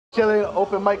Chilling,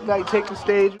 open mic night, take the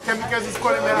stage. Kamikaze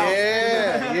squad in the house.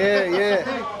 Yeah.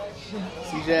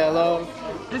 CJ, hello.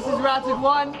 This is Raatid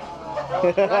 1.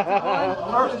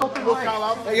 First open mic.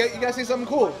 Hey, you guys say something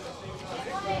cool.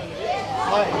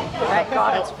 Thank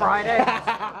God it's Friday.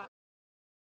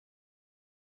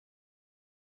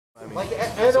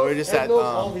 So we're just at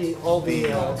the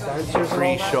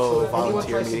pre-show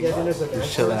volunteer meeting.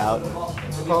 Just chilling out.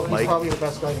 Mike, probably the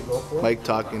best guy to go for. Mike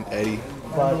talking, Eddie.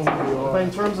 But in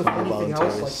terms of anything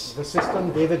else, like the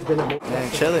system, David's been a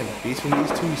man, chilling. Beats from these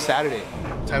two Saturday.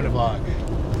 Time to vlog.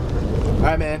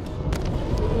 Alright, man.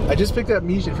 I just picked up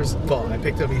Mish for I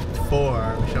picked up Mish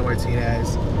before Michelle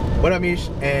Martinez. What up, Mish?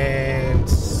 And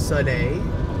Soleil.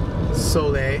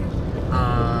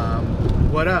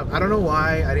 What up? I don't know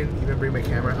why I didn't even bring my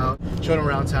camera out. Showing him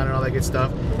around town and all that good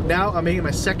stuff. Now I'm making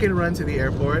my second run to the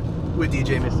airport with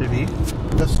DJ Mr. V.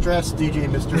 the stressed DJ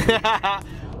Mr.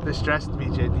 The stressed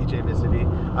DJ Mr. V.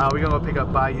 We're gonna go pick up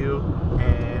Baiyu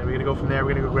and we're gonna go from there.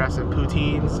 We're gonna go grab some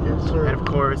poutines. Yes, sir. And of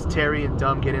course, Terry and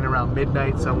Dumb get in around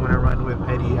midnight, so I'm gonna run with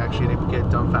Eddie actually to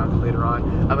get Dumbfoundead later on,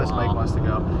 unless Mike wants to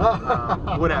go.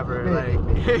 Whatever, like,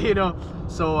 you know.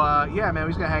 So yeah, man, we're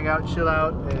just gonna hang out, chill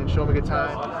out, and show them a good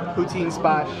time. Poutine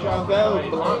spot.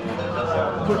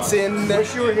 Poutine.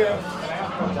 Wish you were here.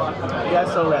 Yeah,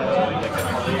 Soleil.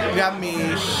 We got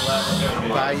Mish,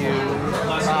 Baiyu,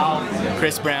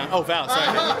 Chris Brown. Oh, Val,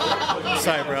 sorry.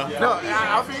 Sorry, bro. No,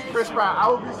 I'll be Chris Brown. I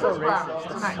will be Chris Brown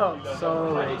tonight. So racist. So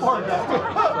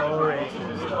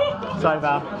racist. Sorry,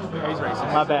 Val. He's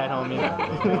racist. My bad, homie.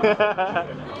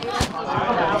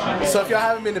 So if y'all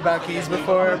haven't been to Banquise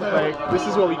before, like, this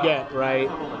is what we get, right?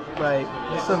 Like,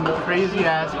 some crazy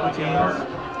ass poutines.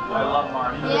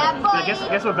 Yeah, boy.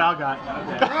 Guess what Val got?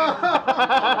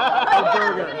 A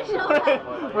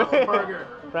burger.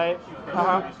 Right?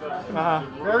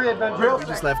 Very adventurous. We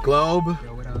just left Globe.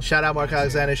 Shout out Mark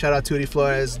Alexander. Shout out Toddy,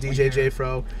 Flores, DJ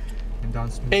J-Fro. And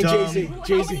Donsmoove. And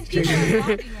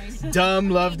Jay-Z. Dumb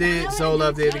loved it. Zo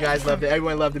loved it. The guys loved it.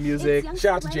 Everyone loved the music.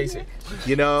 Shout out to Jay-Z.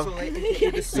 You know,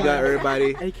 we got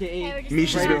everybody.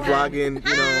 Misha's been vlogging,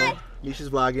 you know.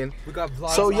 Misha's vlogging. We got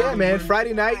vlogs. So yeah, man,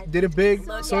 Friday night did a big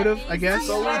sort of, I guess.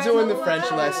 So we're doing the French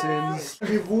lessons. So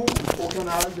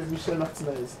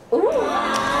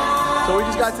we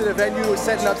just got to the venue, we're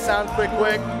setting up sound quick.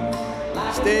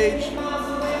 Stage.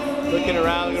 Looking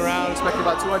around, expecting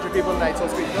about 200 people tonight, so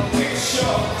it's good.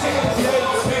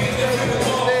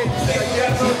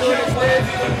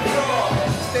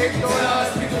 Stage going on.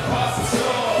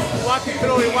 Walking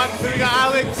through, we got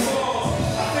Alex.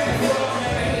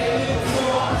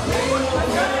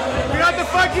 We got the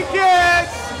fucking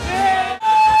kids! Yeah!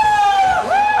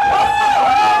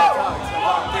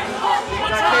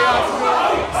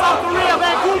 South Korea,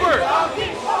 Vancouver!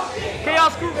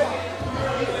 Chaos Crew! We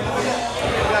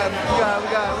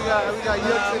got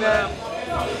Yux in there.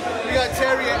 We got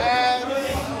Terry and Ab.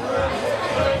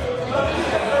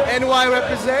 NY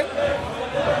represent.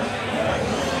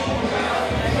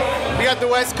 We got the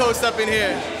West Coast up in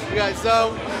here. We got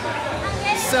Zo,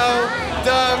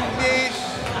 Dumb, Mish.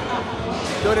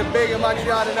 Doing it big in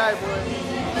Montreal tonight, boy.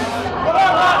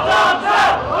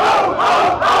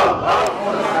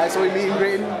 Alright, so we meet and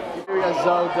greeting. Here we got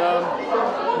Zo, Dumb,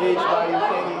 Mish, Baiyu,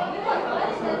 Kenny,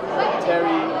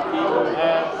 Terry, Peter,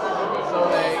 Ab,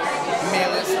 Soleil,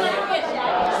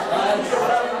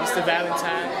 Mr.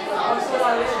 Valentine.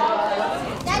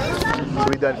 So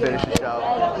we done finishing Chao.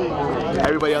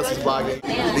 Everybody else is vlogging.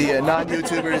 The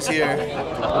non-YouTubers here.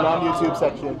 The non-YouTube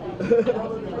section.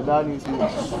 The non-YouTube.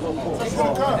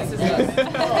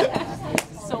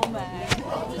 So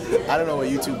mad. I don't know what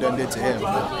YouTube done did to him,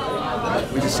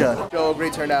 but we just chilling. Show,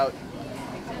 great turnout.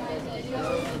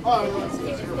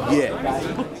 Yeah.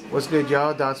 What's good,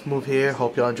 y'all? Donsmoove here.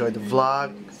 Hope y'all enjoyed the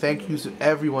vlog. Thank you to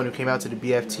everyone who came out to the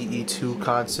BFTE2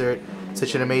 concert.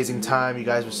 Such an amazing time. You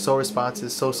guys were so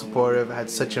responsive, so supportive. I had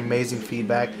such amazing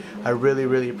feedback. I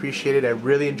really appreciate it. I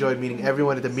really enjoyed meeting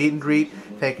everyone at the meet and greet.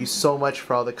 Thank you so much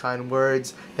for all the kind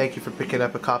words. Thank you for picking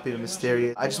up a copy of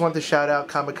Mysterious. I just wanted to shout out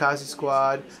Kamikaze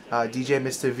Squad, DJ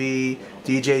Mr. V,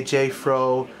 DJ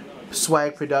J-Fro,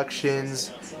 Swag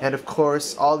Productions, and of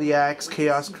course all the acts,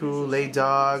 Chaos Crew, Lay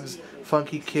Dogs,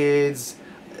 Funky Kids,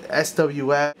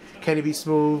 SWF, Kenny B.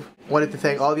 Smooth. Wanted to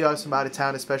thank all the artists from out of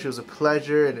town, especially. It was a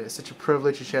pleasure and it's such a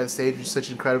privilege to share the stage with such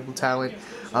incredible talent.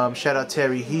 Shout out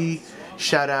Terry He,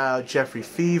 shout out Jeffrey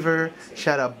Fever,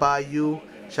 shout out Baiyu,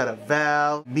 shout out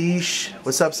Val, Mish,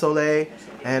 what's up Soleil,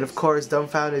 and of course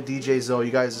Dumbfoundead DJ Zo.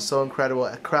 You guys are so incredible.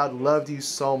 The crowd loved you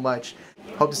so much.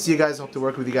 Hope to see you guys. Hope to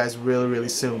work with you guys really, really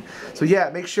soon. So yeah,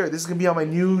 make sure this is gonna be on my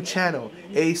new channel,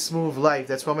 Donsmoove Life.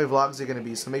 That's where my vlogs are gonna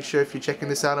be. So make sure if you're checking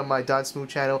this out on my Donsmoove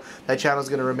channel, that channel is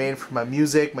gonna remain for my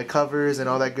music, my covers, and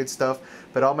all that good stuff.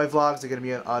 But all my vlogs are gonna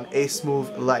be on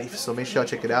Donsmoove Life. So make sure y'all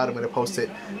check it out. I'm gonna post it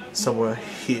somewhere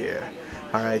here.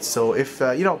 Alright, so if,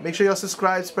 make sure y'all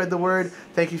subscribe, spread the word.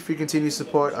 Thank you for your continued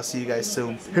support. I'll see you guys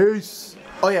soon. Peace!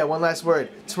 Oh yeah, one last word.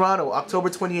 Toronto, October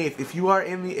 28th. If you are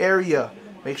in the area,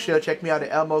 make sure to check me out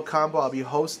at Elmo Combo. I'll be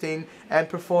hosting and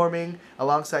performing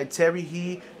alongside Terry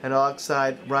He and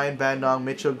alongside Ryan Bandong,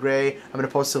 Mitchell Gray. I'm going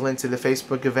to post a link to the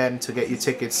Facebook event to get your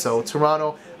tickets. So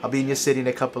Toronto, I'll be in your city in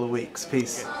a couple of weeks.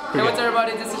 Peace. Hey, what's up,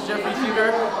 everybody? This is Jeffrey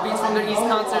Huger. Beats from the East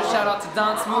concert. Shout out to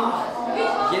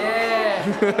Donsmoove. Yeah.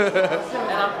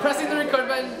 And I'm pressing the record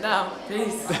button now.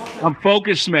 Peace. I'm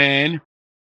focused, man.